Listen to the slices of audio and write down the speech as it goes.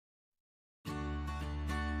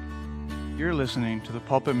You're listening to the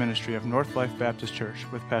pulpit ministry of North Life Baptist Church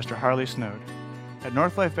with Pastor Harley Snowd. At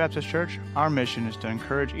North Life Baptist Church, our mission is to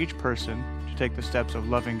encourage each person to take the steps of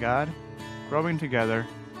loving God, growing together,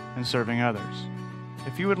 and serving others.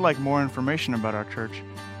 If you would like more information about our church,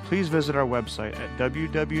 please visit our website at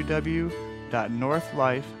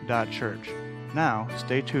www.northlife.church. Now,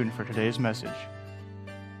 stay tuned for today's message.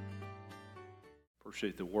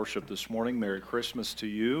 Appreciate the worship this morning. Merry Christmas to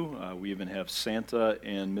you. We even have Santa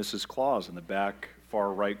and Mrs. Claus in the back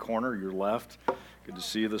far right corner, your left. Good to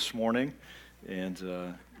see you this morning.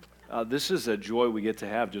 And this is a joy we get to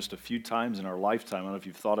have just a few times in our lifetime. I don't know if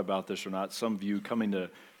you've thought about this or not. Some of you coming to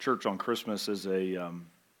church on Christmas is a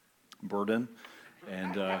burden,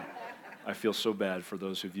 and I feel so bad for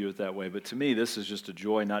those who view it that way. But to me, this is just a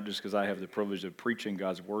joy, not just because I have the privilege of preaching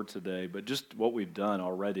God's Word today, but just what we've done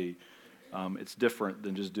already. It's different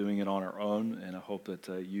than just doing it on our own, and I hope that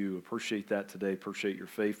you appreciate that today, appreciate your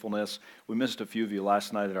faithfulness. We missed a few of you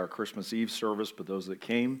last night at our Christmas Eve service, but those that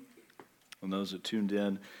came and those that tuned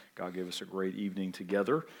in, God gave us a great evening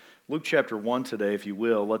together. Luke chapter 1 today, if you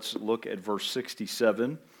will, let's look at verse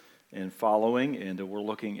 67 and following, and we're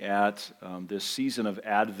looking at this season of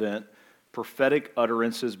Advent, prophetic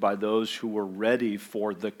utterances by those who were ready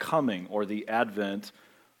for the coming or the advent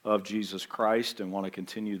of Jesus Christ, and want to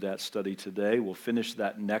continue that study today. We'll finish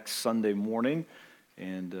that next Sunday morning,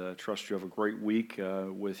 and trust you have a great week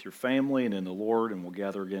with your family and in the Lord, and we'll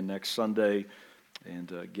gather again next Sunday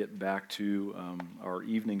and get back to our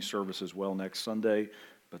evening service as well next Sunday,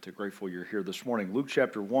 but grateful you're here this morning. Luke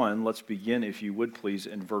chapter 1, let's begin, if you would please,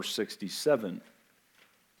 in verse 67.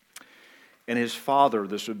 And his father,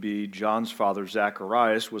 this would be John's father,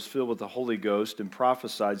 Zacharias, was filled with the Holy Ghost and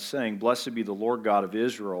prophesied, saying, Blessed be the Lord God of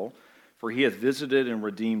Israel, for he hath visited and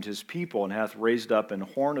redeemed his people, and hath raised up an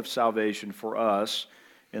horn of salvation for us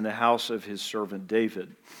in the house of his servant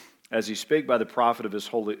David, as he spake by the mouth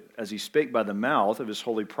of his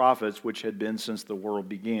holy prophets, which had been since the world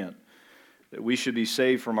began, that we should be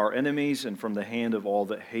saved from our enemies and from the hand of all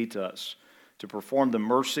that hate us, to perform the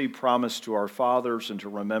mercy promised to our fathers, and to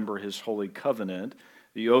remember his holy covenant,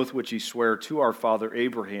 the oath which he sware to our father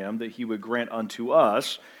Abraham, that he would grant unto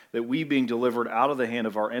us, that we, being delivered out of the hand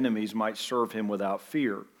of our enemies, might serve him without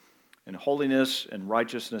fear, in holiness and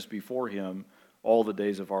righteousness before him all the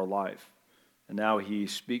days of our life. And now he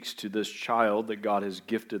speaks to this child that God has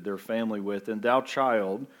gifted their family with, and thou,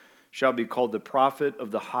 child, shalt be called the prophet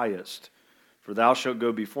of the highest, for thou shalt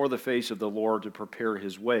go before the face of the Lord to prepare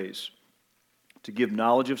his ways, to give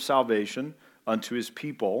knowledge of salvation unto his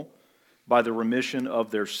people by the remission of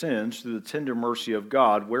their sins through the tender mercy of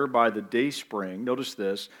God, whereby the dayspring, notice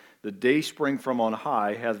this, the dayspring from on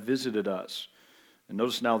high hath visited us. And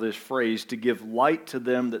notice now this phrase, to give light to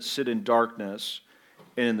them that sit in darkness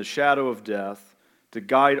and in the shadow of death, to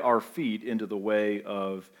guide our feet into the way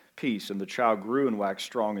of peace. And the child grew and waxed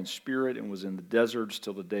strong in spirit, and was in the deserts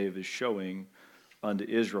till the day of his showing unto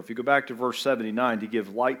Israel. If you go back to verse 79, to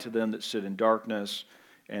give light to them that sit in darkness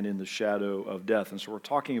and in the shadow of death. And so we're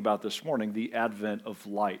talking about this morning the advent of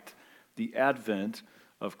light, the advent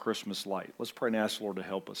of Christmas light. Let's pray and ask the Lord to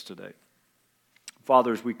help us today.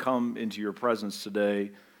 Father, as we come into your presence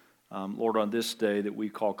today, Lord, on this day that we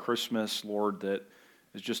call Christmas, Lord, that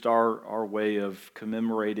is just our way of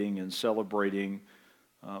commemorating and celebrating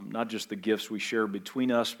not just the gifts we share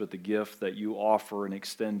between us, but the gift that you offer and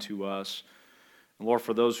extend to us. Lord,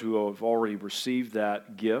 for those who have already received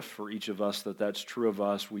that gift, for each of us that's true of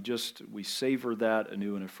us, we savor that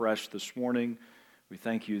anew and afresh this morning. We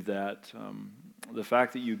thank you that the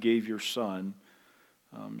fact that you gave your Son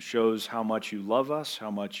shows how much you love us,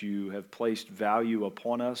 how much you have placed value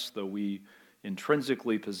upon us. Though we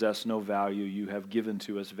intrinsically possess no value, you have given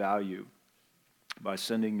to us value by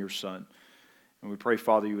sending your Son. And we pray,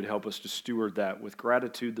 Father, you would help us to steward that with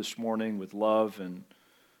gratitude this morning, with love and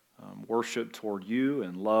worship toward you,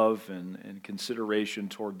 and love and consideration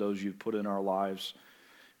toward those you've put in our lives.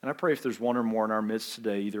 And I pray if there's one or more in our midst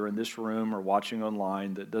today, either in this room or watching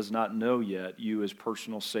online, that does not know yet you as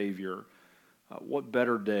personal Savior, what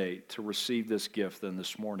better day to receive this gift than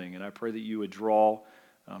this morning? And I pray that you would draw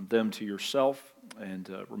them to yourself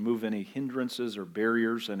and remove any hindrances or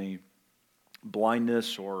barriers, any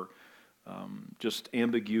blindness or just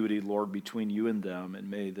ambiguity, Lord, between you and them,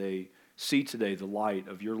 and may they see today the light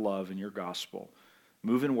of your love and your gospel.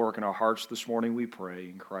 Move and work in our hearts this morning, we pray.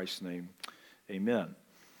 In Christ's name, amen.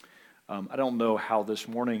 I don't know how this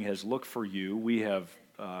morning has looked for you.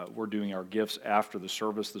 We're doing our gifts after the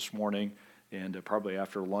service this morning, and probably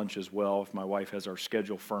after lunch as well, if my wife has our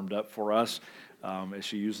schedule firmed up for us, as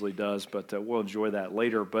she usually does, but we'll enjoy that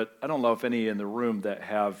later. But I don't know if any in the room that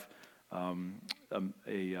have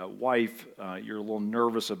a wife, you're a little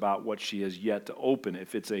nervous about what she has yet to open,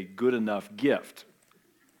 if it's a good enough gift.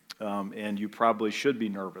 And you probably should be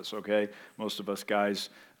nervous, okay? Most of us guys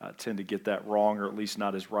tend to get that wrong, or at least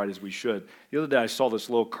not as right as we should. The other day I saw this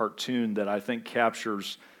little cartoon that I think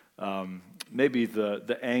captures maybe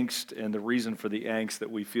the angst and the reason for the angst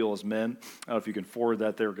that we feel as men. I don't know if you can forward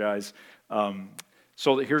that there, guys.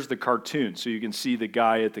 So here's the cartoon. So you can see the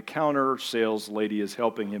guy at the counter, sales lady is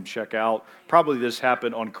helping him check out. Probably this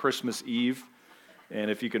happened on Christmas Eve. And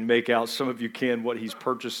if you can make out, some of you can, what he's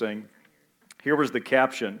purchasing. Here was the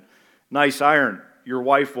caption: "Nice iron. Your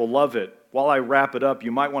wife will love it. While I wrap it up,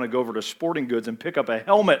 you might want to go over to Sporting Goods and pick up a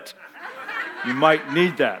helmet. You might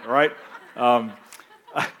need that," right?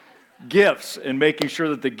 Gifts, and making sure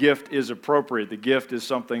that the gift is appropriate. The gift is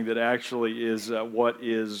something that actually is what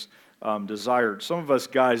is desired. Some of us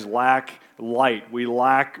guys lack light. We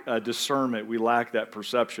lack discernment. We lack that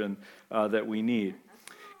perception that we need.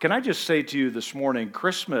 Can I just say to you this morning,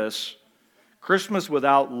 Christmas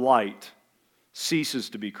without light ceases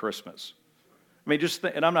to be Christmas. I mean,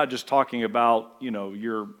 and I'm not just talking about,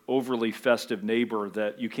 your overly festive neighbor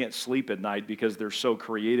that you can't sleep at night because they're so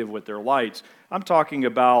creative with their lights. I'm talking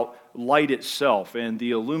about light itself and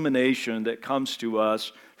the illumination that comes to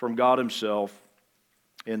us from God Himself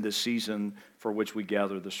in this season for which we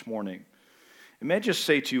gather this morning. And may I just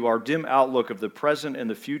say to you, our dim outlook of the present and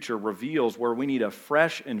the future reveals where we need a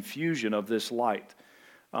fresh infusion of this light.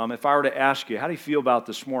 If I were to ask you, how do you feel about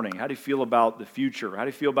this morning? How do you feel about the future? How do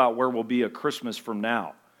you feel about where we'll be a Christmas from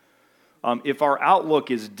now? If our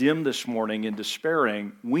outlook is dim this morning and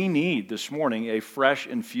despairing, we need this morning a fresh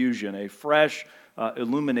infusion, a fresh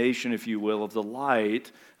illumination, if you will, of the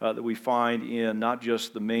light that we find in not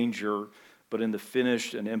just the manger, but in the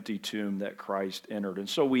finished and empty tomb that Christ entered. And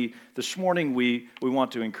so this morning we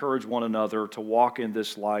want to encourage one another to walk in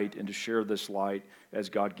this light and to share this light as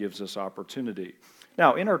God gives us opportunity.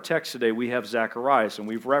 Now, in our text today, we have Zacharias, and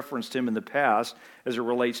we've referenced him in the past as it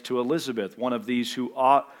relates to Elizabeth, one of these who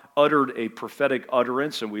uttered a prophetic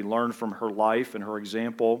utterance, and we learned from her life and her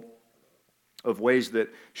example of ways that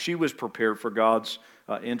she was prepared for God's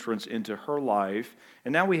entrance into her life.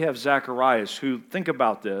 And now we have Zacharias, who, think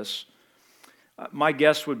about this, my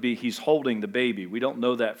guess would be he's holding the baby. We don't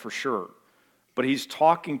know that for sure. But he's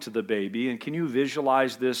talking to the baby, and can you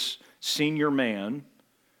visualize this senior man?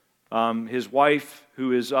 His wife,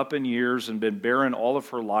 who is up in years and been barren all of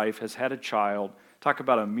her life, has had a child. Talk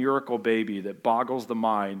about a miracle baby that boggles the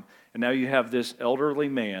mind. And now you have this elderly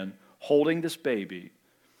man holding this baby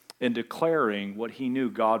and declaring what he knew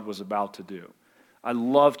God was about to do. I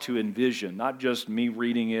love to envision, not just me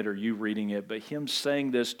reading it or you reading it, but him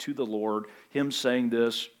saying this to the Lord, him saying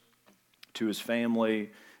this to his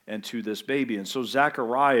family and to this baby. And so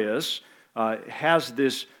Zacharias has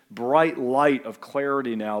this bright light of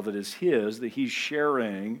clarity now that is his, that he's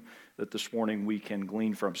sharing, that this morning we can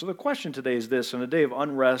glean from. So the question today is this: in a day of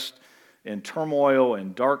unrest and turmoil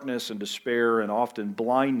and darkness and despair and often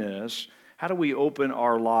blindness, how do we open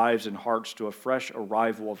our lives and hearts to a fresh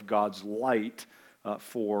arrival of God's light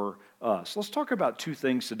for us? Let's talk about two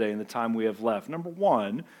things today in the time we have left. Number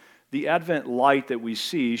one, the Advent light that we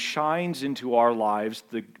see shines into our lives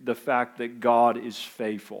the fact that God is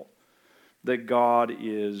faithful. That God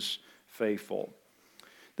is faithful.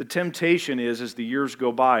 The temptation is, as the years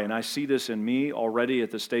go by, and I see this in me already at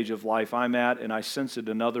the stage of life I'm at, and I sense it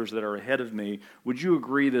in others that are ahead of me, would you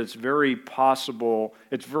agree that it's very possible,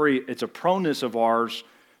 it's a proneness of ours,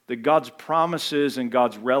 that God's promises and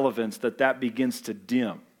God's relevance, that begins to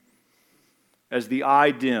dim? As the eye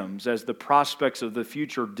dims, as the prospects of the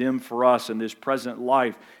future dim for us in this present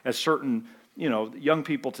life, as certain young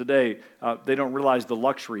people today, they don't realize the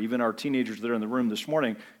luxury. Even our teenagers that are in the room this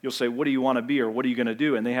morning, you'll say, what do you want to be or what are you going to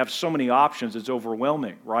do? And they have so many options, it's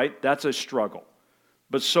overwhelming, right? That's a struggle.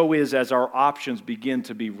 But so is as our options begin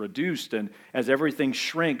to be reduced and as everything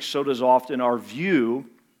shrinks, so does often our view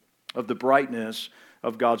of the brightness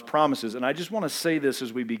of God's promises. And I just want to say this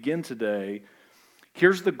as we begin today.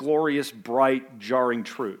 Here's the glorious, bright, jarring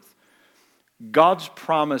truth. God's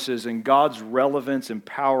promises and God's relevance and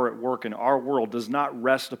power at work in our world does not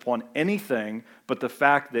rest upon anything but the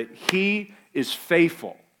fact that He is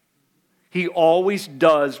faithful. He always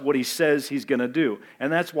does what He says He's going to do.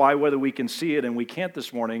 And that's why, whether we can see it and we can't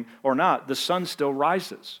this morning or not, the sun still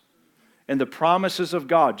rises. And the promises of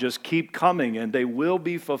God just keep coming and they will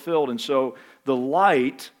be fulfilled. And so the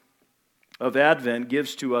light of Advent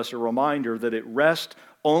gives to us a reminder that it rests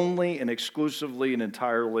only and exclusively and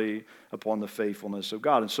entirely upon the faithfulness of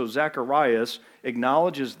God. And so Zacharias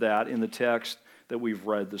acknowledges that in the text that we've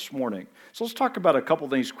read this morning. So let's talk about a couple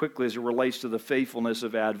things quickly as it relates to the faithfulness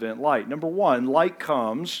of Advent light. Number one, light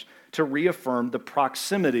comes to reaffirm the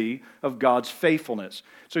proximity of God's faithfulness.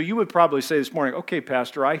 So you would probably say this morning, okay,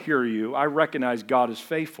 Pastor, I hear you. I recognize God is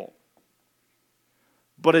faithful.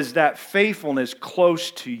 But is that faithfulness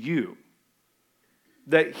close to you?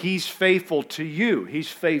 That He's faithful to you. He's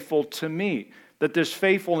faithful to me. That this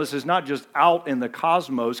faithfulness is not just out in the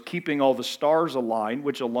cosmos, keeping all the stars aligned,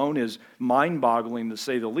 which alone is mind-boggling to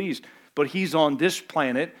say the least, but He's on this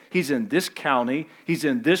planet, He's in this county, He's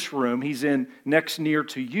in this room, He's in next near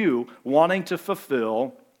to you, wanting to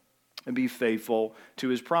fulfill and be faithful to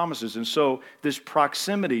His promises. And so this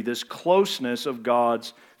proximity, this closeness of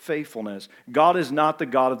God's faithfulness. God is not the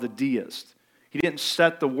God of the deist. He didn't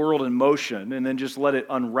set the world in motion and then just let it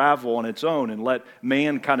unravel on its own and let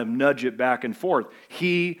man kind of nudge it back and forth.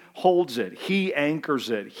 He holds it. He anchors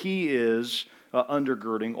it. He is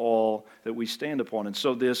undergirding all that we stand upon. And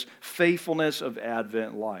so this faithfulness of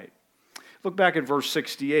Advent light. Look back at verse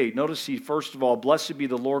 68. Notice first of all, blessed be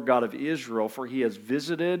the Lord God of Israel, for He has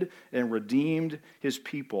visited and redeemed His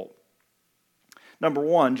people. Number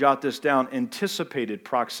one, jot this down, anticipated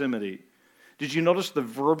proximity. Did you notice the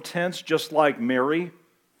verb tense, just like Mary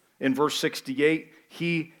in verse 68?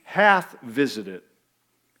 He hath visited.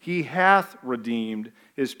 He hath redeemed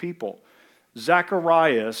His people.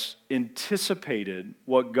 Zacharias anticipated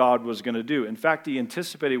what God was going to do. In fact, he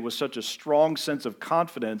anticipated with such a strong sense of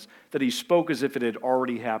confidence that he spoke as if it had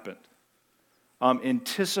already happened.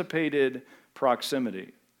 Anticipated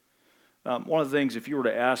proximity. One of the things, if you were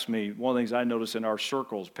to ask me, one of the things I notice in our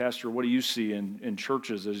circles, Pastor, what do you see in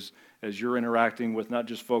churches as you're interacting with not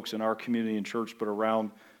just folks in our community and church, but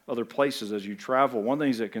around other places as you travel? One of the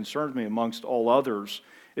things that concerns me amongst all others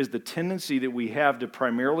is the tendency that we have to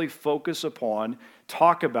primarily focus upon,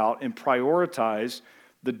 talk about, and prioritize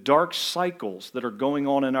the dark cycles that are going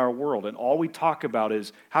on in our world. And all we talk about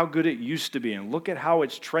is how good it used to be, and look at how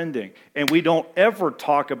it's trending. And we don't ever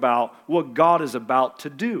talk about what God is about to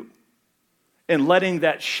do. And letting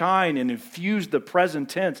that shine and infuse the present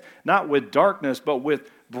tense, not with darkness, but with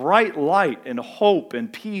bright light and hope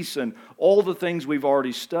and peace and all the things we've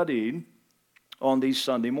already studied on these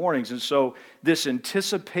Sunday mornings. And so this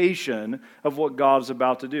anticipation of what God is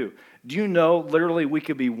about to do. Do you know, literally, we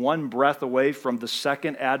could be one breath away from the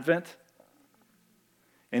second advent?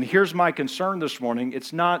 And here's my concern this morning.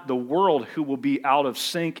 It's not the world who will be out of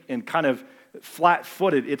sync and kind of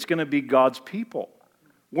flat-footed. It's going to be God's people.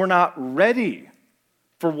 We're not ready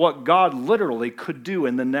for what God literally could do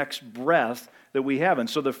in the next breath that we have. And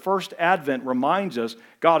so the first advent reminds us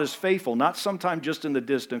God is faithful, not sometime just in the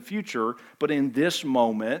distant future, but in this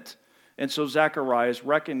moment. And so Zacharias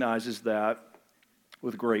recognizes that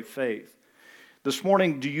with great faith. This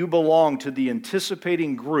morning, do you belong to the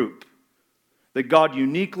anticipating group that God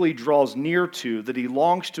uniquely draws near to, that He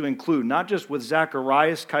longs to include, not just with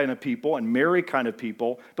Zacharias kind of people and Mary kind of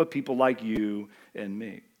people, but people like you and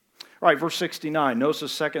me? All right, verse 69, notice the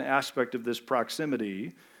second aspect of this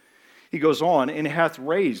proximity. He goes on, and hath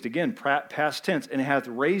raised, again, past tense, and hath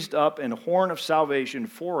raised up an horn of salvation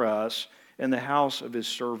for us in the house of His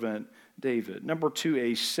servant David. Number two,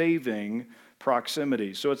 a saving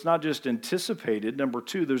proximity. So it's not just anticipated. Number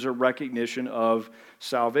two, there's a recognition of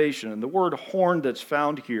salvation. And the word horn that's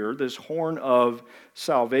found here, this horn of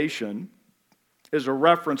salvation, is a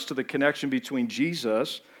reference to the connection between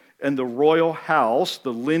Jesus and the royal house,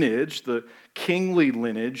 the lineage, the kingly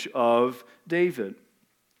lineage of David.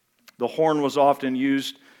 The horn was often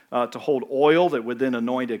used to hold oil that would then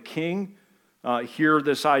anoint a king. Here,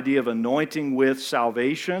 this idea of anointing with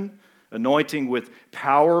salvation, anointing with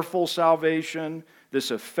powerful salvation,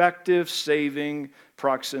 this effective saving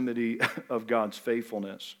proximity of God's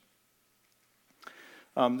faithfulness.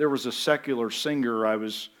 There was a secular singer, I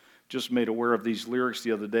was just made aware of these lyrics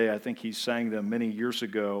the other day. I think he sang them many years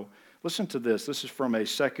ago. Listen to this. This is from a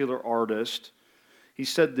secular artist. He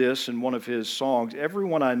said this in one of his songs,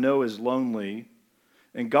 "Everyone I know is lonely,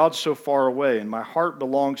 and God's so far away, and my heart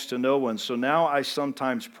belongs to no one, so now I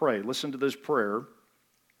sometimes pray." Listen to this prayer,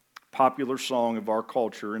 popular song of our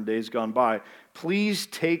culture in days gone by. "Please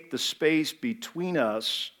take the space between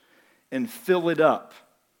us and fill it up.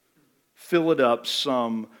 Fill it up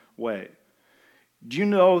some way." Do you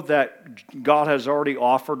know that God has already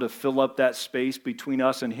offered to fill up that space between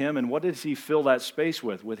us and Him? And what does He fill that space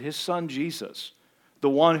with? With His Son Jesus, the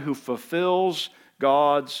one who fulfills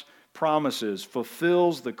God's promises,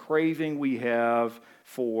 fulfills the craving we have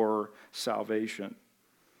for salvation.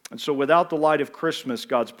 And so without the light of Christmas,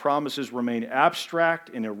 God's promises remain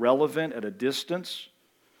abstract and irrelevant at a distance.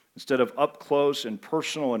 Instead of up close and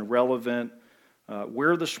personal and relevant,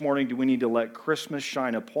 Where this morning do we need to let Christmas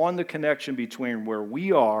shine upon the connection between where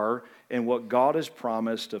we are and what God has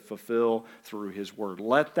promised to fulfill through His Word?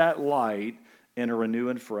 Let that light enter anew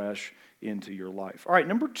and fresh into your life. All right,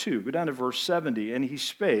 number 2, go down to verse 70. And he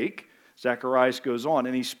spake, Zacharias goes on,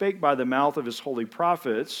 and he spake by the mouth of his holy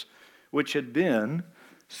prophets, which had been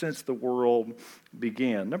since the world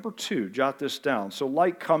began. Number 2, jot this down. So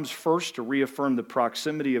light comes first to reaffirm the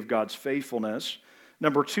proximity of God's faithfulness.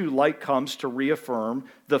 Number 2, light comes to reaffirm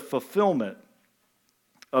the fulfillment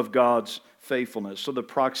of God's faithfulness. So the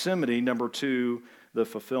proximity, number 2, the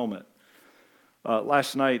fulfillment.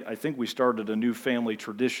 Last night, I think we started a new family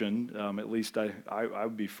tradition. At least I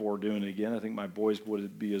would be for doing it again. I think my boys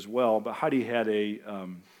would be as well. But Heidi had I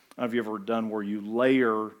don't know if you've ever done where you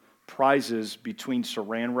layer prizes between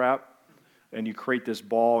saran wrap, and you create this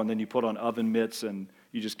ball, and then you put on oven mitts, and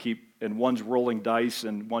you just keep, and one's rolling dice,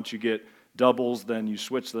 and once you get doubles, then you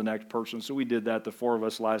switch to the next person. So we did that, the 4 of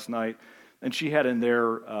us last night. And she had in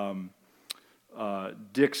there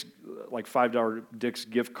Dick's, like $5 Dick's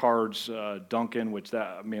gift cards, Dunkin', which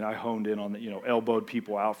I honed in on elbowed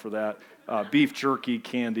people out for that, beef jerky,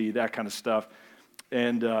 candy, that kind of stuff.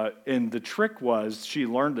 And the trick was, she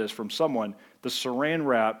learned this from someone, the saran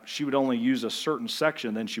wrap, she would only use a certain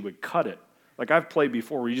section, then she would cut it. Like I've played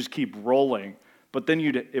before where you just keep rolling, but then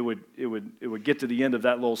it would get to the end of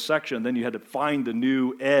that little section, then you had to find the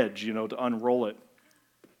new edge, to unroll it.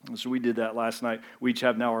 And so we did that last night. We each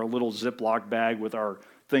have now our little Ziploc bag with our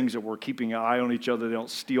things that we're keeping an eye on each other. They don't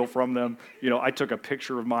steal from them. I took a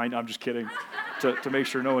picture of mine. I'm just kidding, to make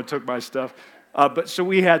sure no one took my stuff. But so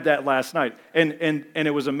we had that last night. And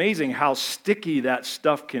it was amazing how sticky that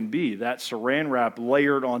stuff can be, that saran wrap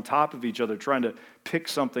layered on top of each other, trying to pick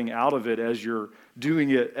something out of it as you're doing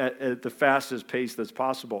it at the fastest pace that's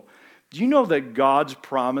possible. Do you know that God's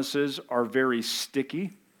promises are very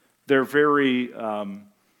sticky? They're very...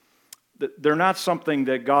 They're not something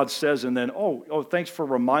that God says and then, oh, thanks for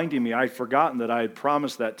reminding me. I'd forgotten that I had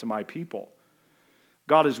promised that to my people.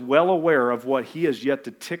 God is well aware of what He has yet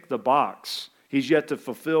to tick the box. He's yet to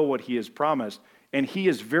fulfill what He has promised. And He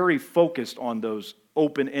is very focused on those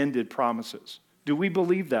open-ended promises. Do we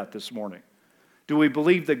believe that this morning? Do we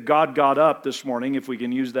believe that God got up this morning, if we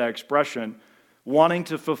can use that expression, wanting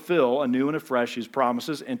to fulfill anew and afresh His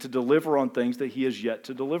promises and to deliver on things that He has yet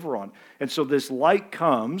to deliver on? And so this light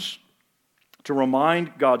comes to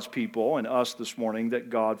remind God's people and us this morning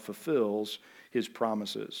that God fulfills His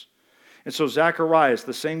promises. And so Zacharias,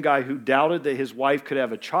 the same guy who doubted that his wife could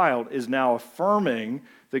have a child, is now affirming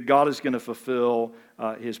that God is going to fulfill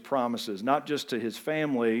His promises, not just to his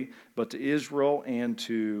family, but to Israel and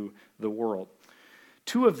to the world.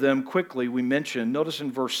 2 of them, quickly, we mentioned, notice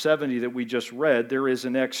in verse 70 that we just read, there is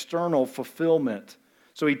an external fulfillment.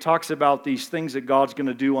 So he talks about these things that God's going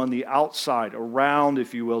to do on the outside, around,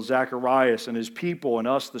 if you will, Zacharias and his people and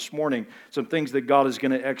us this morning, some things that God is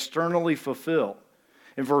going to externally fulfill.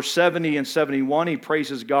 In verse 70 and 71, he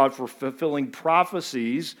praises God for fulfilling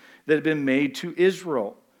prophecies that had been made to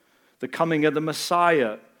Israel. The coming of the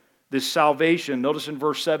Messiah, this salvation. Notice in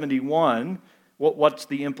verse 71, what's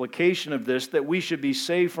the implication of this? That we should be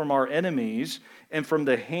saved from our enemies and from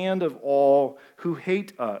the hand of all who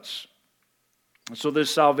hate us. So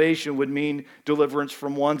this salvation would mean deliverance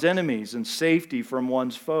from one's enemies and safety from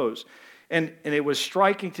one's foes. And it was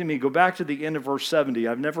striking to me, go back to the end of verse 70.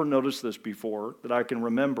 I've never noticed this before that I can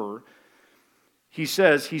remember. He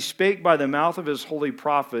says, He spake by the mouth of His holy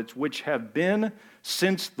prophets, which have been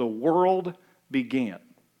since the world began.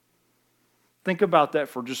 Think about that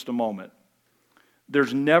for just a moment.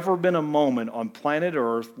 There's never been a moment on planet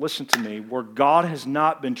Earth, listen to me, where God has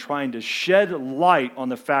not been trying to shed light on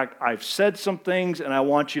the fact I've said some things and I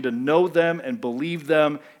want you to know them and believe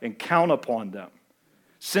them and count upon them.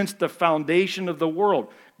 Since the foundation of the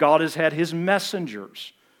world, God has had His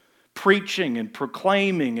messengers preaching and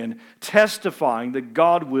proclaiming and testifying that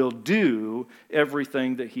God will do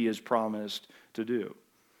everything that He has promised to do.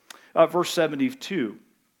 Verse 72.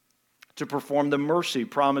 To perform the mercy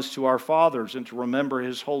promised to our fathers and to remember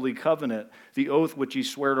His holy covenant, the oath which He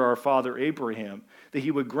sware to our father Abraham, that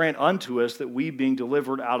He would grant unto us that we, being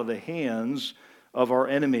delivered out of the hands of our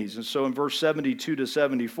enemies. And so in verse 72 to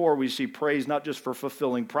 74, we see praise not just for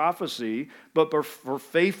fulfilling prophecy, but for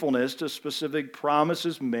faithfulness to specific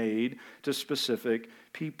promises made to specific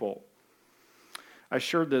people. I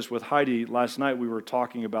shared this with Heidi last night. We were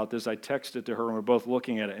talking about this. I texted to her and we're both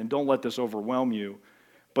looking at it. And don't let this overwhelm you.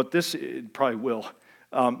 But this, it probably will.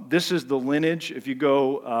 This is the lineage. If you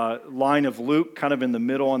go line of Luke, kind of in the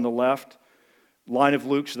middle on the left, line of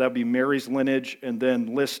Luke, so that would be Mary's lineage, and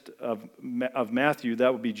then list of Matthew,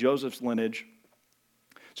 that would be Joseph's lineage.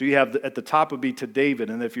 So you have, at the top would be to David.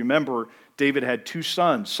 And if you remember, David had two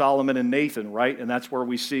sons, Solomon and Nathan, right? And that's where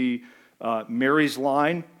we see Mary's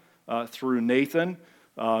line through Nathan,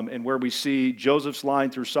 and where we see Joseph's line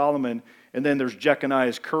through Solomon. And then there's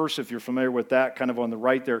Jeconiah's curse, if you're familiar with that, kind of on the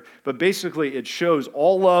right there. But basically it shows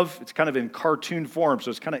it's kind of in cartoon form, so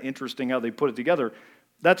it's kind of interesting how they put it together.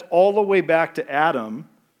 That's all the way back to Adam,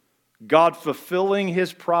 God fulfilling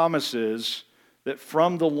his promises that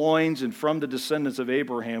from the loins and from the descendants of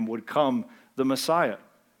Abraham would come the Messiah.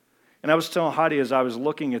 And I was telling Heidi as I was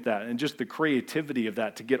looking at that, and just the creativity of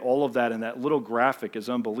that, to get all of that in that little graphic is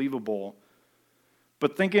unbelievable.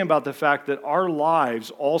 But thinking about the fact that our lives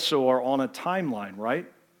also are on a timeline,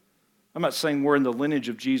 right? I'm not saying we're in the lineage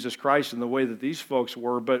of Jesus Christ in the way that these folks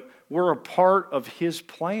were, but we're a part of his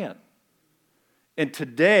plan. And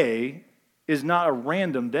today is not a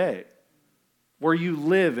random day. Where you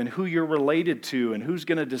live and who you're related to and who's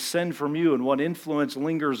going to descend from you and what influence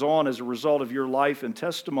lingers on as a result of your life and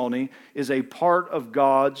testimony is a part of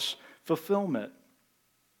God's fulfillment.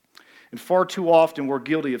 And far too often we're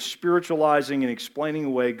guilty of spiritualizing and explaining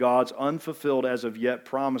away God's unfulfilled as of yet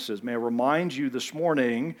promises. May I remind you this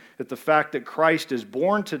morning that the fact that Christ is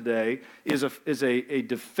born today is a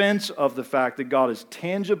defense of the fact that God is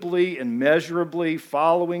tangibly and measurably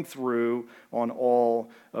following through on all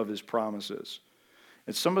of his promises.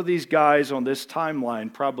 And some of these guys on this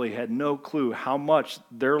timeline probably had no clue how much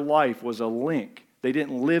their life was a link. They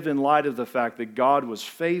didn't live in light of the fact that God was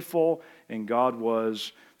faithful and God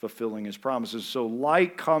was fulfilling his promises. So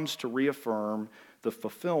light comes to reaffirm the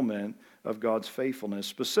fulfillment of God's faithfulness,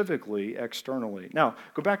 specifically externally. Now,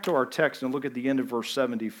 go back to our text and look at the end of verse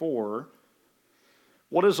 74.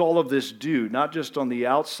 What does all of this do? Not just on the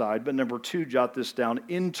outside, but number two, jot this down,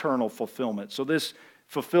 internal fulfillment. So this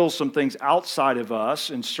fulfills some things outside of us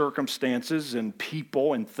in circumstances and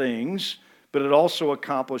people and things, but it also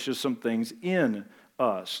accomplishes some things in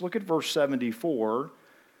us. Look at verse 74.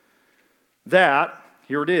 That,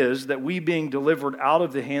 here it is, that we being delivered out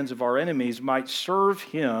of the hands of our enemies might serve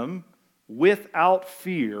him without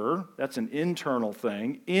fear, that's an internal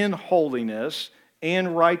thing, in holiness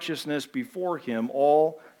and righteousness before him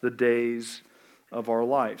all the days of our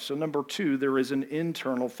life. So number two, there is an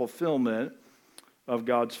internal fulfillment of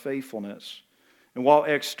God's faithfulness. And while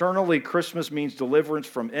externally Christmas means deliverance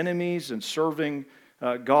from enemies and serving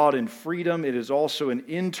God in freedom, it is also an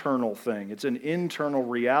internal thing. It's an internal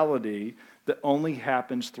reality that only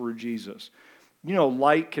happens through Jesus. You know,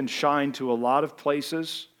 light can shine to a lot of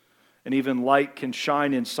places, and even light can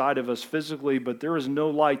shine inside of us physically, but there is no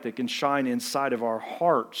light that can shine inside of our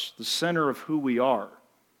hearts, the center of who we are,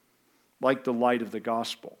 like the light of the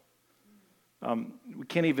gospel. We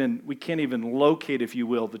can't even locate, if you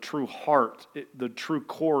will, the true heart, the true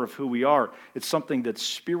core of who we are. It's something that's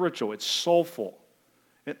spiritual, it's soulful.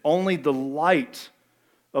 And only the light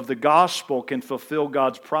of the gospel can fulfill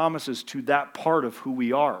God's promises to that part of who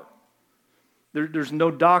we are. There's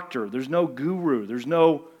no doctor, there's no guru, there's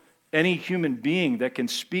no any human being that can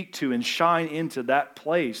speak to and shine into that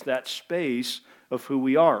place, that space of who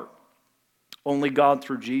we are. Only God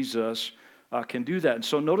through Jesus can do that. And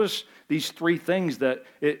so notice these three things that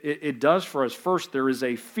it does for us. First, there is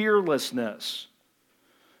a fearlessness.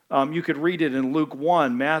 You could read it in Luke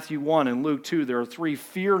 1, Matthew 1, and Luke 2. There are three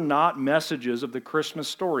fear not messages of the Christmas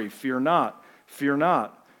story. Fear not, fear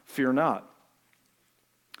not, fear not.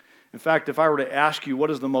 In fact, if I were to ask you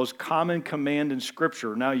what is the most common command in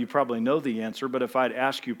Scripture, now you probably know the answer, but if I'd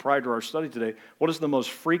ask you prior to our study today, what is the most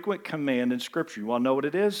frequent command in Scripture? You want to know what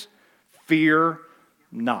it is? Fear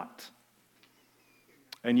not.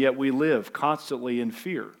 And yet we live constantly in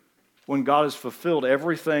fear. When God has fulfilled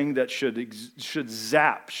everything that should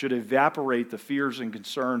evaporate the fears and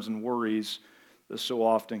concerns and worries that so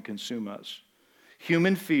often consume us.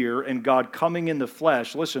 Human fear and God coming in the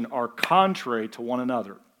flesh, listen, are contrary to one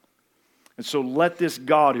another. And so let this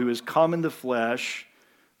God who has come in the flesh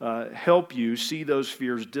help you see those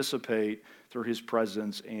fears dissipate through his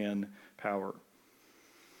presence and power.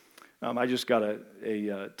 I just got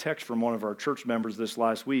a text from one of our church members this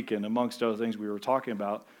last week, and amongst other things we were talking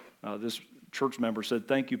about, this church member said,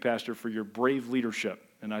 "Thank you, Pastor, for your brave leadership."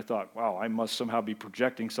 And I thought, wow, I must somehow be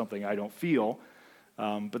projecting something I don't feel.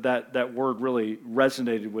 But that word really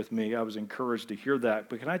resonated with me. I was encouraged to hear that.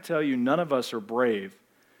 But can I tell you, none of us are brave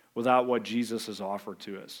without what Jesus has offered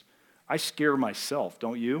to us. I scare myself,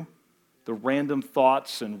 don't you? The random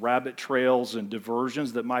thoughts and rabbit trails and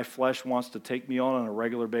diversions that my flesh wants to take me on a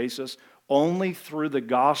regular basis. Only through the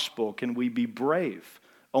gospel can we be brave.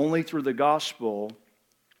 Only through the gospel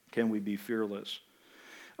can we be fearless.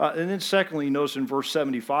 And then secondly, notice in verse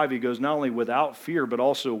 75, he goes not only without fear, but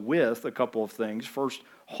also with a couple of things. First,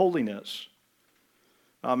 holiness.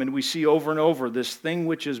 And we see over and over this thing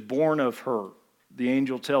which is born of her, the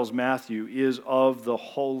angel tells Matthew, is of the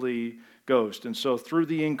Holy Ghost. And so through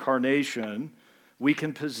the incarnation, we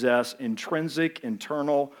can possess intrinsic,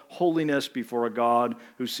 internal holiness before a God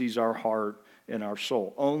who sees our heart and our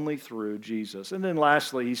soul, only through Jesus. And then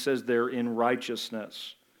lastly, he says there, in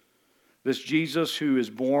righteousness. This Jesus who is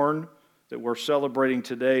born, that we're celebrating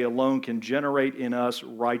today, alone can generate in us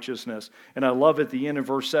righteousness. And I love at the end of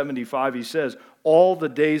verse 75, he says, all the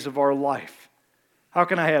days of our life. How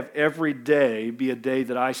can I have every day be a day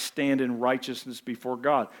that I stand in righteousness before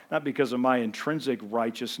God? Not because of my intrinsic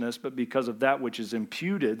righteousness, but because of that which is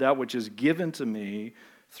imputed, that which is given to me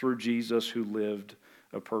through Jesus who lived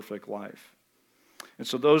a perfect life. And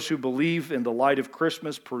so those who believe in the light of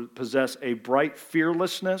Christmas possess a bright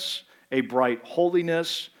fearlessness, a bright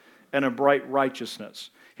holiness, and a bright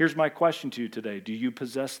righteousness. Here's my question to you today. Do you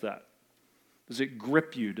possess that? Does it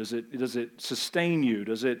grip you? Does it sustain you?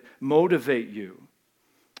 Does it motivate you?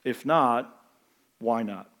 If not, why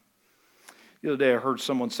not? The other day I heard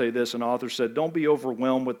someone say this, an author said, don't be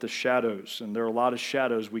overwhelmed with the shadows. And there are a lot of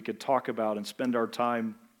shadows we could talk about and spend our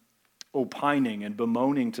time opining and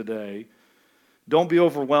bemoaning today. Don't be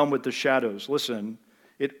overwhelmed with the shadows. Listen,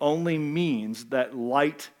 it only means that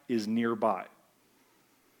light is nearby.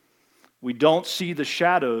 We don't see the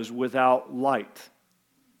shadows without light,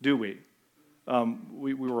 do we?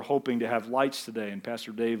 We were hoping to have lights today, and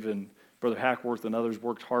Pastor Dave and Brother Hackworth and others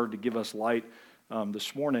worked hard to give us light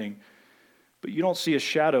this morning. But you don't see a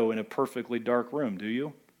shadow in a perfectly dark room, do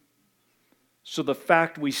you? So the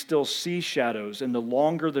fact we still see shadows, and the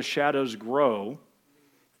longer the shadows grow,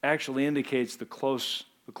 actually indicates the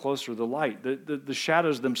closer the light. The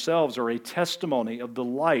shadows themselves are a testimony of the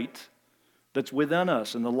light that's within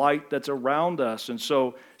us and the light that's around us. And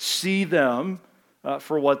so see them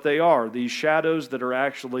for what they are. These shadows that are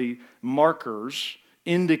actually markers,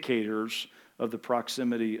 indicators of the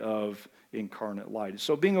proximity of incarnate light.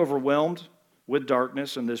 So being overwhelmed with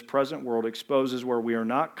darkness in this present world exposes where we are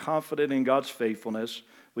not confident in God's faithfulness,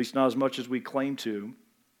 at least not as much as we claim to.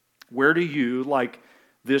 Where do you, like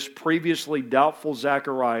this previously doubtful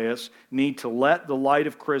Zacharias, need to let the light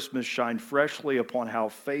of Christmas shine freshly upon how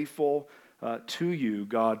faithful to you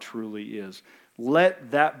God truly is? Let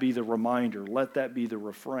that be the reminder. Let that be the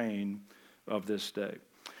refrain of this day.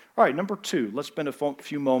 All right, number 2, let's spend a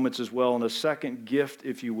few moments as well on a second gift,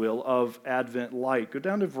 if you will, of Advent light. Go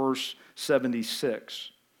down to verse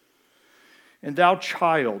 76. And thou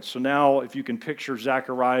child, so now if you can picture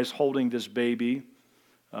Zacharias holding this baby,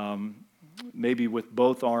 maybe with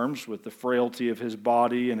both arms, with the frailty of his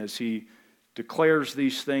body, and as he declares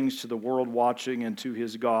these things to the world watching and to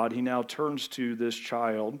his God, he now turns to this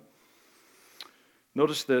child.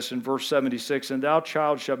 Notice this in verse 76, and thou,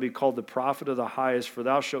 child, shalt be called the prophet of the highest, for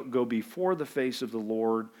thou shalt go before the face of the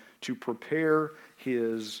Lord to prepare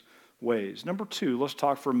his ways. Number 2, let's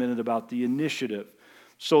talk for a minute about the initiative.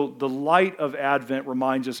 So the light of Advent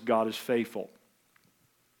reminds us God is faithful.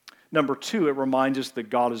 Number 2, it reminds us that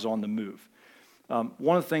God is on the move.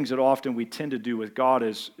 One of the things that often we tend to do with God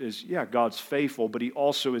is God's faithful, but he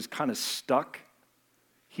also is kind of stuck.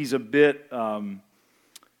 He's a bit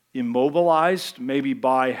immobilized, maybe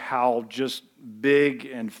by how just big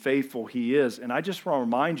and faithful he is. And I just want to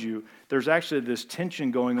remind you, there's actually this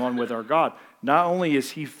tension going on with our God. Not only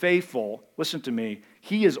is he faithful, listen to me,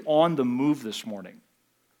 he is on the move this morning.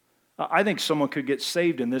 I think someone could get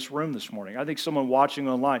saved in this room this morning. I think someone watching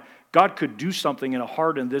online, God could do something in a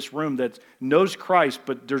heart in this room that knows Christ,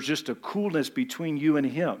 but there's just a coolness between you and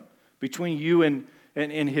him, between you and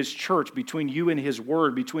his church, between you and his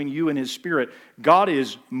word, between you and his spirit. God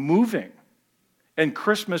is moving. And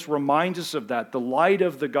Christmas reminds us of that. The light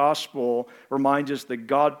of the gospel reminds us that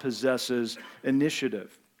God possesses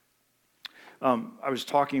initiative. I was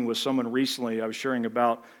talking with someone recently. I was sharing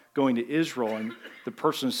about going to Israel, and the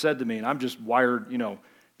person said to me, and I'm just wired,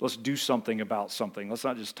 let's do something about something. Let's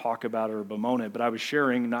not just talk about it or bemoan it. But I was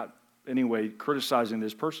sharing, not anyway criticizing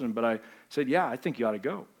this person, but I said, yeah, I think you ought to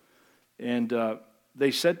go. And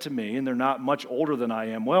they said to me, and they're not much older than I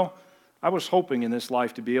am, well, I was hoping in this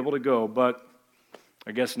life to be able to go, but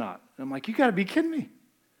I guess not. And I'm like, you got to be kidding me.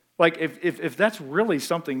 Like, if that's really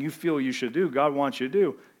something you feel you should do, God wants you to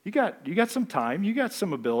do, you got some time, you got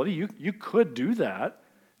some ability, you could do that.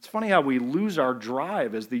 It's funny how we lose our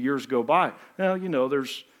drive as the years go by. Well,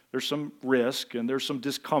 there's some risk and there's some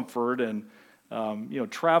discomfort, and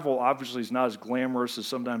travel obviously is not as glamorous as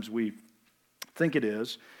sometimes we think it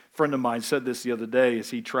is. A friend of mine said this the other day as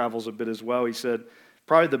he travels a bit as well. He said,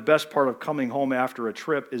 probably the best part of coming home after a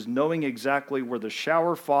trip is knowing exactly where the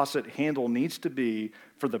shower faucet handle needs to be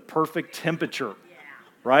for the perfect temperature.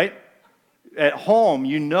 right? At home,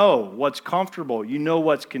 you know what's comfortable. You know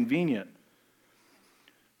what's convenient.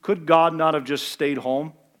 Could God not have just stayed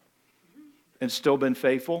home and still been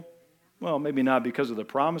faithful? Well, maybe not because of the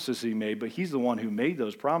promises he made, but he's the one who made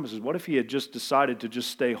those promises. What if he had just decided to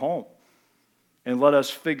just stay home and let us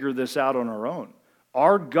figure this out on our own?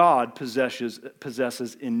 Our God possesses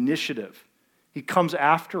initiative. He comes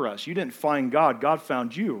after us. You didn't find God. God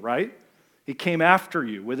found you, right? He came after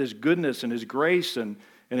you with his goodness and his grace and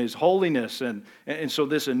his holiness. And so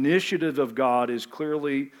this initiative of God is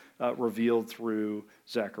clearly revealed through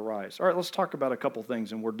Zacharias. All right, let's talk about a couple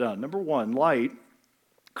things and we're done. Number one, light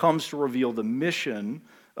comes to reveal the mission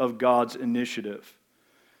of God's initiative.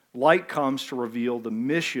 Light comes to reveal the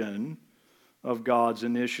mission of God's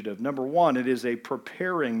initiative. Number one, it is a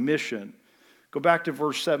preparing mission. Go back to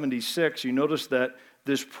verse 76. You notice that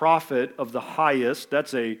this prophet of the highest,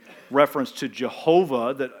 that's a reference to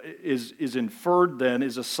Jehovah that is inferred then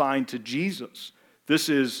is assigned to Jesus. This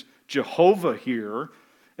is Jehovah here,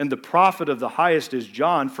 and the prophet of the highest is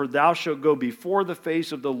John. For thou shalt go before the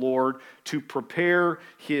face of the Lord to prepare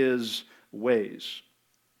his ways.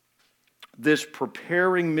 This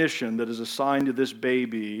preparing mission that is assigned to this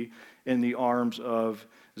baby in the arms of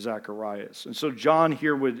Zacharias. And so John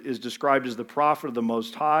here is described as the prophet of the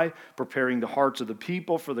Most High, preparing the hearts of the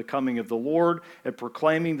people for the coming of the Lord and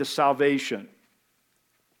proclaiming the salvation.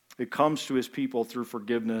 It comes to his people through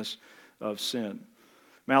forgiveness of sin.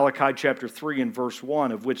 Malachi chapter 3 and verse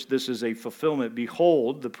 1, of which this is a fulfillment.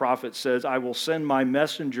 Behold, the prophet says, I will send my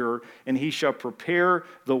messenger, and he shall prepare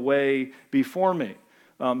the way before me.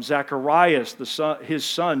 Zacharias, his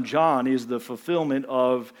son John, is the fulfillment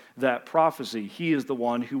of that prophecy. He is the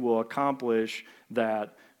one who will accomplish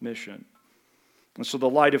that mission. And so the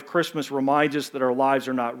light of Christmas reminds us that our lives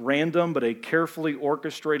are not random, but a carefully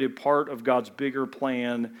orchestrated part of God's bigger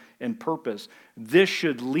plan and purpose. This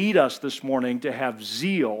should lead us this morning to have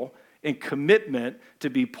zeal and commitment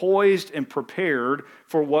to be poised and prepared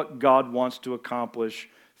for what God wants to accomplish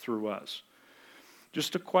through us.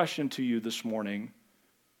 Just a question to you this morning.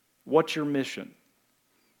 What's your mission?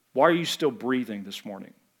 Why are you still breathing this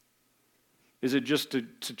morning? Is it just to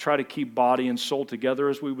try to keep body and soul together,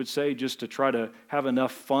 as we would say, just to try to have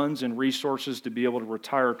enough funds and resources to be able to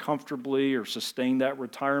retire comfortably or sustain that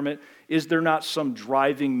retirement? Is there not some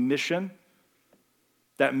driving mission?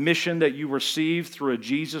 That mission that you received through a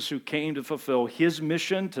Jesus who came to fulfill his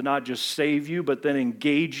mission to not just save you, but then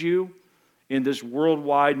engage you in this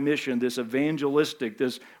worldwide mission, this evangelistic,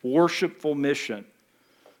 this worshipful mission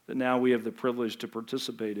that now we have the privilege to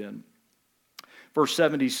participate in. Verse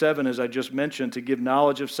 77, as I just mentioned, to give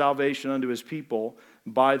knowledge of salvation unto his people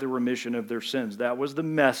by the remission of their sins. That was the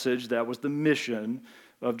message, that was the mission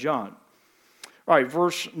of John. All right,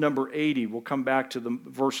 verse number 80. We'll come back to the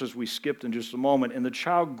verses we skipped in just a moment. And the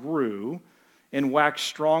child grew and waxed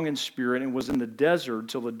strong in spirit and was in the desert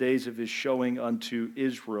till the days of his showing unto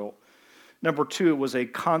Israel. Number two, it was a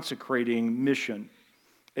consecrating mission.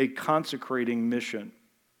 A consecrating mission.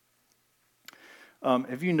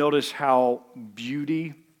 Have you noticed how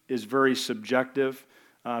beauty is very subjective?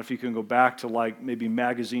 If you can go back to like maybe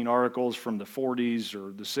magazine articles from the 40s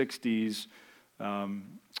or the 60s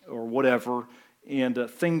or whatever, and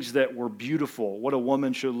things that were beautiful, what a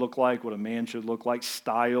woman should look like, what a man should look like,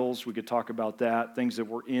 styles, we could talk about that, things that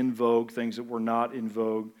were in vogue, things that were not in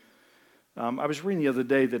vogue. I was reading the other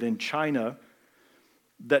day that in China,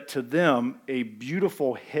 that to them, a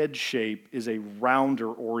beautiful head shape is a rounder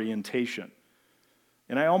orientation.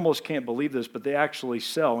 And I almost can't believe this, but they actually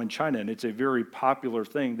sell in China, and it's a very popular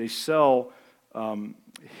thing. They sell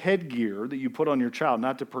headgear that you put on your child,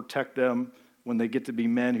 not to protect them when they get to be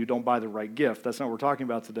men who don't buy the right gift. That's not what we're talking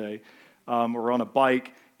about today. Or on a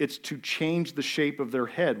bike. It's to change the shape of their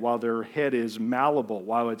head while their head is malleable,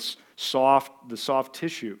 while it's soft, the soft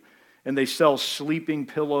tissue. And they sell sleeping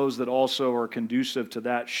pillows that also are conducive to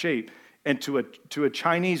that shape. And to a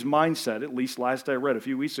Chinese mindset, at least last I read a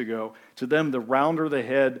few weeks ago, to them, the rounder the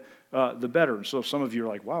head, the better. So if some of you are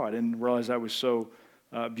like, wow, I didn't realize that was so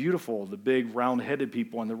beautiful, the big round-headed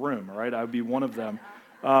people in the room, all right? I would be one of them.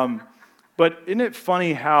 But isn't it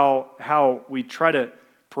funny how we try to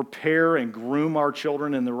prepare and groom our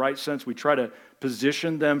children in the right sense? We try to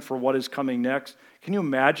position them for what is coming next. Can you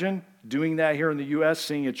imagine doing that here in the U.S.,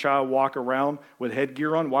 seeing a child walk around with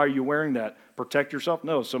headgear on? Why are you wearing that? Protect yourself?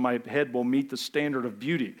 No, so my head will meet the standard of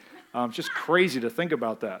beauty. It's just crazy to think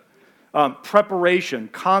about that. Preparation,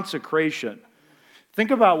 consecration.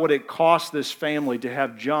 Think about what it cost this family to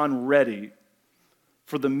have John ready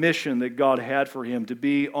for the mission that God had for him, to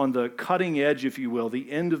be on the cutting edge, if you will,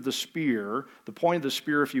 the end of the spear, the point of the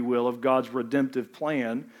spear, if you will, of God's redemptive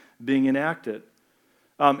plan being enacted.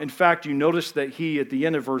 In fact, you notice that he, at the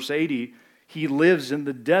end of verse 80, he lives in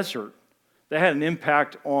the desert. That had an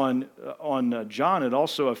impact on John. It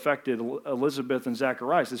also affected Elizabeth and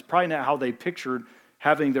Zacharias. It's probably not how they pictured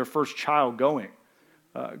having their first child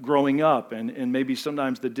growing up, and maybe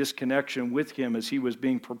sometimes the disconnection with him as he was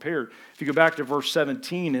being prepared. If you go back to verse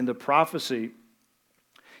 17 in the prophecy,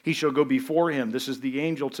 he shall go before him. This is the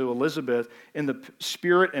angel to Elizabeth in the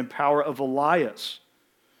spirit and power of Elias.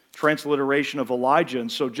 Transliteration of Elijah.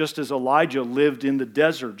 And so just as Elijah lived in the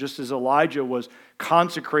desert, just as Elijah was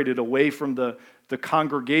consecrated away from the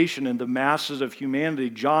congregation and the masses of humanity,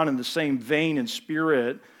 John, in the same vein and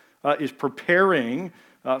spirit, is preparing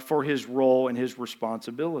for his role and his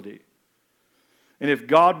responsibility. And if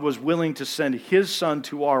God was willing to send his son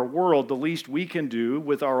to our world, the least we can do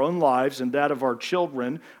with our own lives and that of our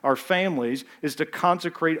children, our families, is to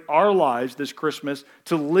consecrate our lives this Christmas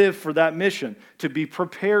to live for that mission, to be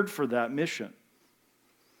prepared for that mission.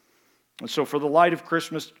 And so for the light of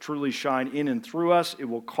Christmas to truly shine in and through us, it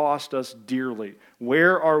will cost us dearly.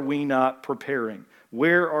 Where are we not preparing?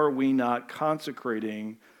 Where are we not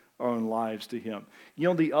consecrating our own lives to him? You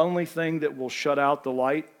know, the only thing that will shut out the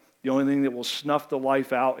light, the only thing that will snuff the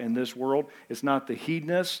life out in this world, it's not the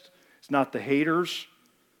hedonists, it's not the haters.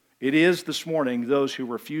 It is this morning those who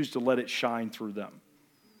refuse to let it shine through them,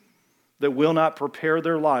 that will not prepare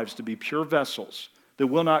their lives to be pure vessels, that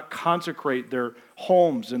will not consecrate their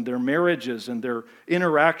homes and their marriages and their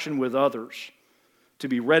interaction with others to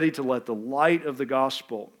be ready to let the light of the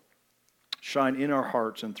gospel shine in our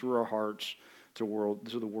hearts and through our hearts to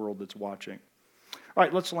the world that's watching. All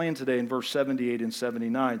right, let's land today in verse 78 and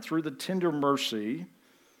 79. Through the tender mercy,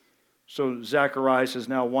 so Zacharias is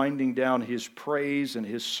now winding down his praise and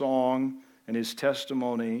his song and his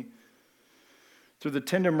testimony. Through the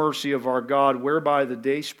tender mercy of our God, whereby the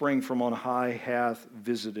dayspring from on high hath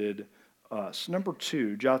visited us. Number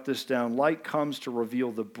 2, jot this down. Light comes to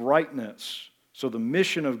reveal the brightness. So the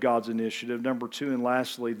mission of God's initiative. Number 2, and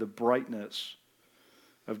lastly, the brightness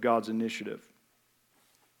of God's initiative.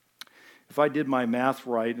 If I did my math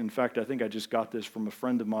right, in fact, I think I just got this from a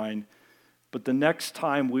friend of mine, but the next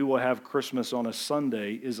time we will have Christmas on a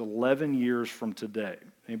Sunday is 11 years from today.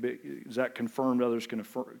 Anybody, is that confirmed? Others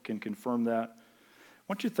can confirm that. I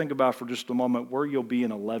want you to think about for just a moment where you'll be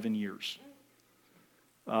in 11 years.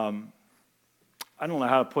 I don't know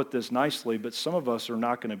how to put this nicely, but some of us are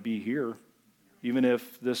not going to be here, even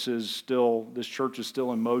if this church is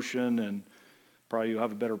still in motion, and probably you'll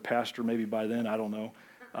have a better pastor maybe by then. I don't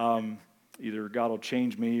know. Either God will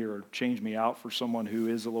change me or change me out for someone who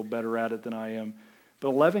is a little better at it than I am. But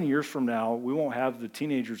 11 years from now, we won't have the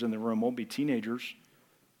teenagers in the room. Won't be teenagers.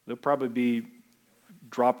 They'll probably be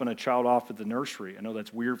dropping a child off at the nursery. I know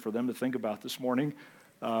that's weird for them to think about this morning.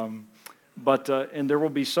 But there will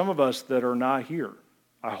be some of us that are not here,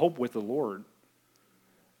 I hope with the Lord.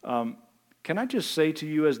 Can I just say to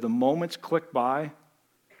you, as the moments click by,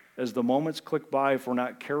 if we're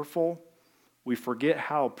not careful, we forget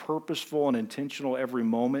how purposeful and intentional every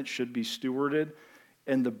moment should be stewarded.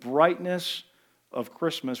 And the brightness of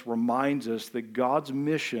Christmas reminds us that God's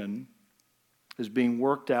mission is being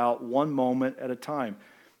worked out one moment at a time.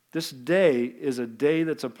 This day is a day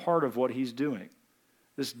that's a part of what he's doing.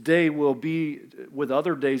 This day will be, with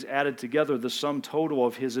other days added together, the sum total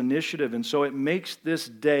of his initiative. And so it makes this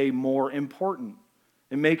day more important.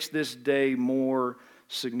 It makes this day more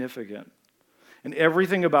significant. And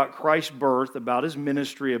everything about Christ's birth, about his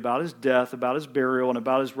ministry, about his death, about his burial, and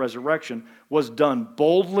about his resurrection was done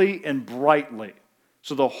boldly and brightly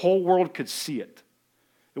so the whole world could see it.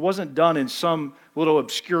 It wasn't done in some little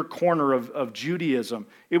obscure corner of Judaism.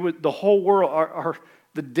 It was the whole world,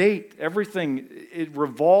 the date, everything, it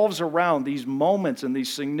revolves around these moments and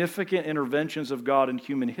these significant interventions of God in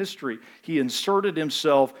human history. He inserted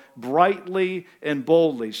himself brightly and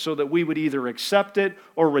boldly so that we would either accept it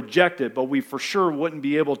or reject it, but we for sure wouldn't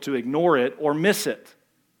be able to ignore it or miss it.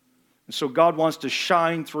 And so God wants to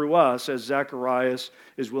shine through us as Zacharias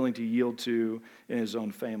is willing to yield to in his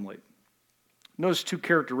own family. Notice 2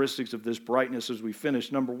 characteristics of this brightness as we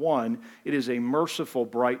finish. Number 1, it is a merciful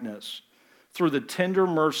brightness. Through the tender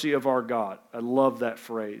mercy of our God. I love that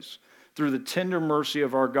phrase. Through the tender mercy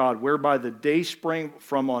of our God, whereby the dayspring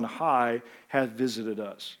from on high hath visited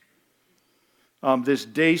us. This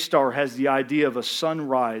day star has the idea of a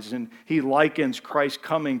sunrise, and he likens Christ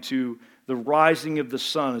coming to the rising of the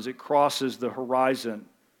sun as it crosses the horizon.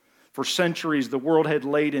 For centuries, the world had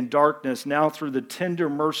laid in darkness. Now, through the tender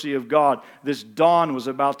mercy of God, this dawn was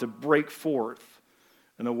about to break forth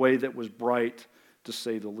in a way that was bright, to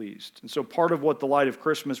say the least. And so part of what the light of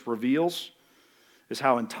Christmas reveals is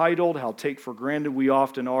how entitled, how take for granted we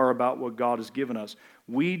often are about what God has given us.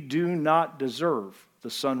 We do not deserve the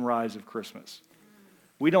sunrise of Christmas.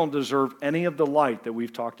 We don't deserve any of the light that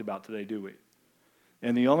we've talked about today, do we?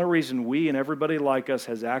 And the only reason we and everybody like us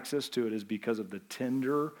has access to it is because of the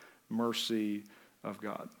tender mercy of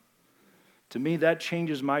God. To me, that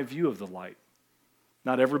changes my view of the light.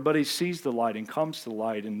 Not everybody sees the light and comes to the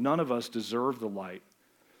light, and none of us deserve the light.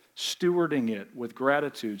 Stewarding it with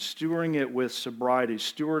gratitude, stewarding it with sobriety,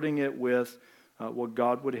 stewarding it with what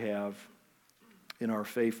God would have in our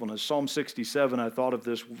faithfulness. Psalm 67, I thought of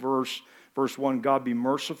this verse 1, God be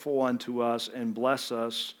merciful unto us and bless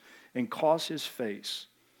us and cause his face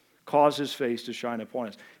to shine upon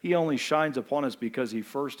us. He only shines upon us because he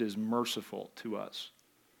first is merciful to us.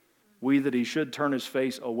 We that he should turn his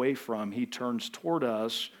face away from, he turns toward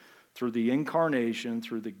us through the incarnation,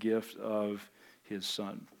 through the gift of his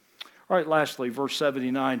Son. All right, lastly, verse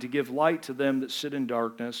 79, to give light to them that sit in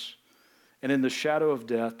darkness and in the shadow of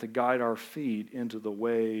death, to guide our feet into the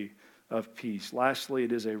way of peace. Lastly,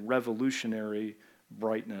 it is a revolutionary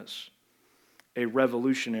brightness. A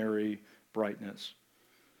revolutionary brightness.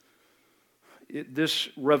 This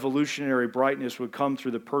revolutionary brightness would come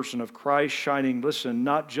through the person of Christ, shining, listen,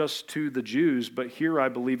 not just to the Jews, but here I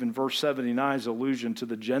believe in verse 79 is allusion to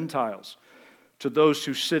the Gentiles, to those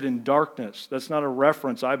who sit in darkness. That's not a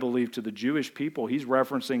reference, I believe, to the Jewish people. He's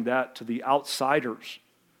referencing that to the outsiders,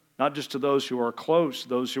 not just to those who are close,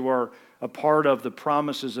 those who are a part of the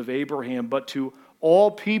promises of Abraham, but to all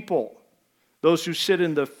people, those who sit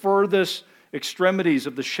in the furthest extremities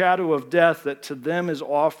of the shadow of death, that to them is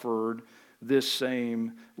offered this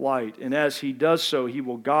same light. And as he does so, he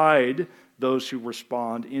will guide those who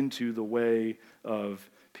respond into the way of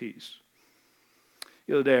peace.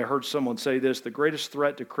 The other day I heard someone say this: the greatest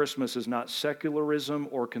threat to Christmas is not secularism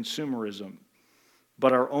or consumerism,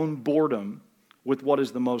 but our own boredom with what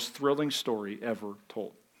is the most thrilling story ever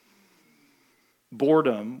told.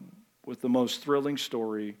 Boredom with the most thrilling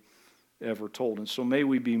story ever told. And so may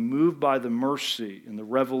we be moved by the mercy and the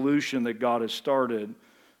revolution that God has started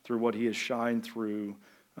through what he has shined through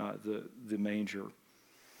the manger.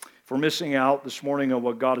 If we're missing out this morning on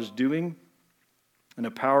what God is doing in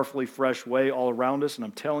a powerfully fresh way all around us, and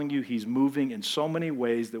I'm telling you, he's moving in so many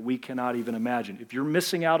ways that we cannot even imagine. If you're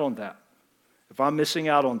missing out on that, if I'm missing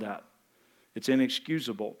out on that, it's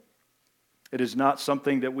inexcusable. It is not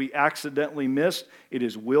something that we accidentally missed. It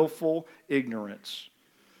is willful ignorance.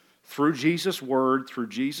 Through Jesus' word, through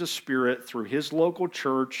Jesus' Spirit, through his local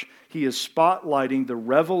church, he is spotlighting the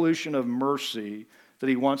revolution of mercy that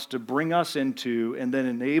he wants to bring us into and then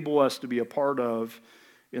enable us to be a part of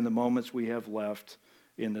in the moments we have left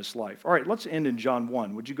in this life. All right, let's end in John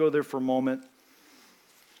 1. Would you go there for a moment?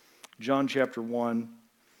 John chapter 1,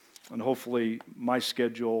 and hopefully my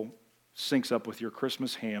schedule syncs up with your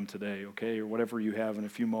Christmas ham today, okay, or whatever you have in a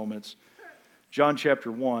few moments. John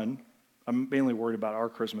chapter 1. I'm mainly worried about our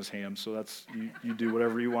Christmas ham, so that's you do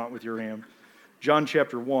whatever you want with your ham. John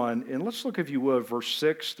chapter 1, and let's look, if you would, verse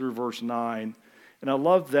 6 through verse 9. And I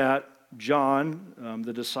love that John,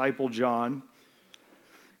 the disciple John,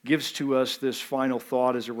 gives to us this final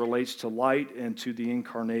thought as it relates to light and to the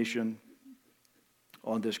incarnation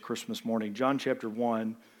on this Christmas morning. John chapter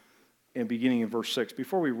 1, and beginning in verse 6.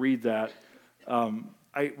 Before we read that,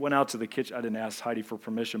 I went out to the kitchen. I didn't ask Heidi for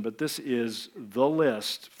permission, but this is the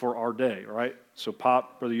list for our day, all right? So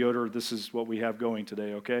Pop, Brother Yoder, this is what we have going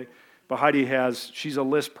today, okay? But Heidi she's a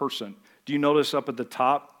list person. Do you notice up at the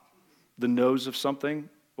top, the nose of something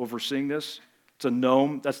overseeing this? It's a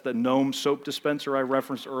gnome. That's the gnome soap dispenser I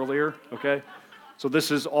referenced earlier, okay? So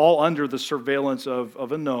this is all under the surveillance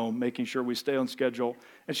of a gnome, making sure we stay on schedule.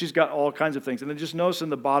 And she's got all kinds of things. And then just notice in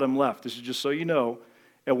the bottom left, this is just so you know,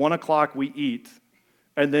 at 1 o'clock we eat,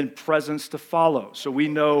 and then presents to follow. So we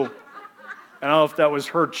know, I don't know if that was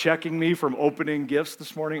her checking me from opening gifts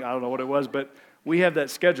this morning. I don't know what it was, but we have that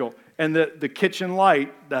schedule. And the kitchen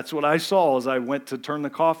light, that's what I saw as I went to turn the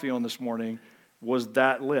coffee on this morning, was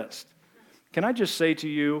that list. Can I just say to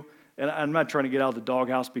you, and I'm not trying to get out of the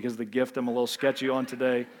doghouse because of the gift I'm a little sketchy on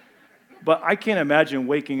today, but I can't imagine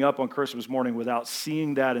waking up on Christmas morning without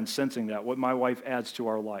seeing that and sensing that, what my wife adds to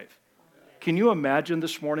our life. Can you imagine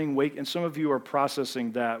this morning, and some of you are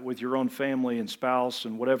processing that with your own family and spouse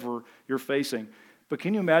and whatever you're facing, but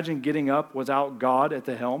can you imagine getting up without God at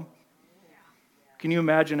the helm? Can you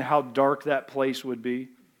imagine how dark that place would be?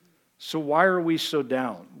 So why are we so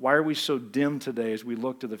down? Why are we so dim today as we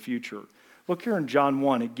look to the future? Look here in John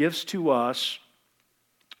 1. It gives to us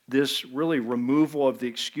this really removal of the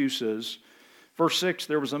excuses. Verse 6,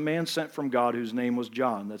 there was a man sent from God whose name was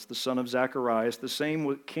John. That's the son of Zacharias. The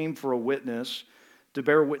same came for a witness, to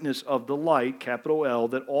bear witness of the light, capital L,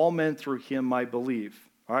 that all men through him might believe.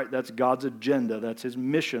 All right, that's God's agenda. That's his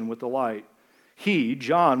mission with the light. He,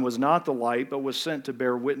 John, was not the light, but was sent to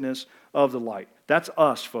bear witness of the light. That's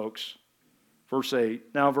us, folks. Verse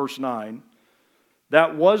 8. Now verse 9.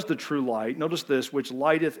 That was the true light. Notice this, which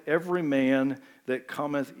lighteth every man that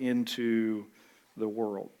cometh into the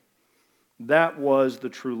world. That was the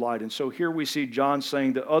true light. And so here we see John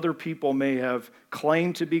saying that other people may have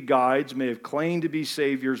claimed to be guides, may have claimed to be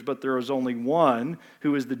saviors, but there is only one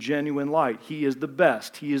who is the genuine light. He is the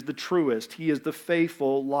best. He is the truest. He is the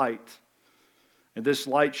faithful light. And this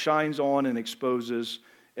light shines on and exposes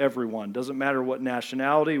everyone. Doesn't matter what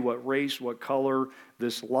nationality, what race, what color,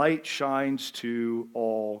 this light shines to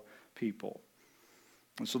all people.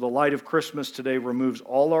 And so the light of Christmas today removes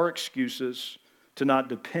all our excuses to not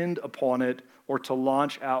depend upon it or to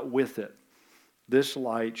launch out with it. This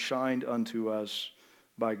light shined unto us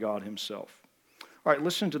by God himself. All right,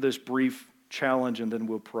 listen to this brief challenge and then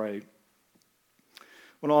we'll pray.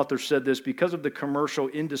 One author said this, because of the commercial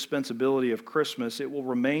indispensability of Christmas, it will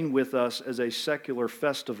remain with us as a secular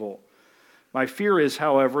festival. My fear is,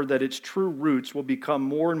 however, that its true roots will become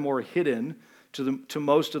more and more hidden to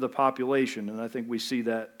most of the population, and I think we see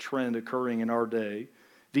that trend occurring in our day.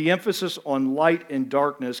 The emphasis on light and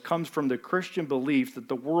darkness comes from the Christian belief that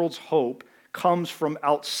the world's hope comes from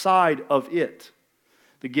outside of it.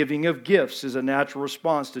 The giving of gifts is a natural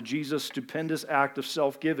response to Jesus' stupendous act of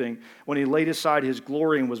self-giving when he laid aside his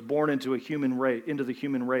glory and was born into the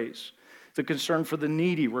human race. The concern for the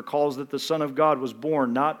needy recalls that the Son of God was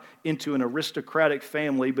born not into an aristocratic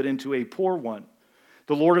family, but into a poor one.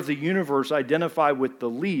 The Lord of the universe identified with the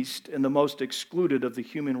least and the most excluded of the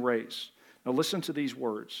human race. Now listen to these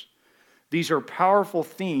words. These are powerful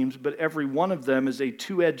themes, but every one of them is a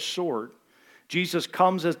two-edged sword. Jesus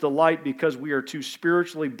comes as the light because we are too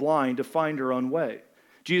spiritually blind to find our own way.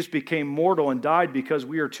 Jesus became mortal and died because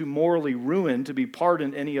we are too morally ruined to be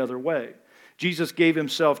pardoned any other way. Jesus gave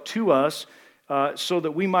himself to us so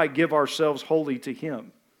that we might give ourselves wholly to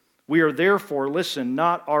him. We are therefore, listen,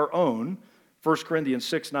 not our own. 1 Corinthians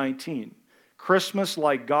 6:19. Christmas,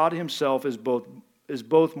 like God himself, is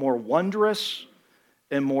both more wondrous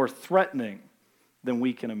and more threatening than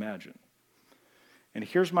we can imagine. And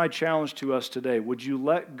here's my challenge to us today. Would you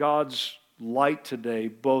let God's light today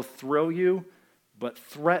both thrill you, but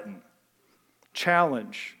threaten,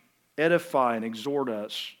 challenge, edify, and exhort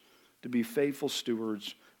us to be faithful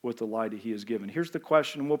stewards with the light that he has given? Here's the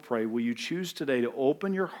question, and we'll pray. Will you choose today to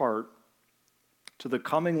open your heart to the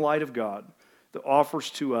coming light of God that offers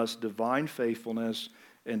to us divine faithfulness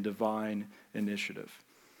and divine initiative?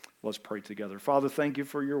 Let's pray together. Father, thank you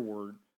for your word.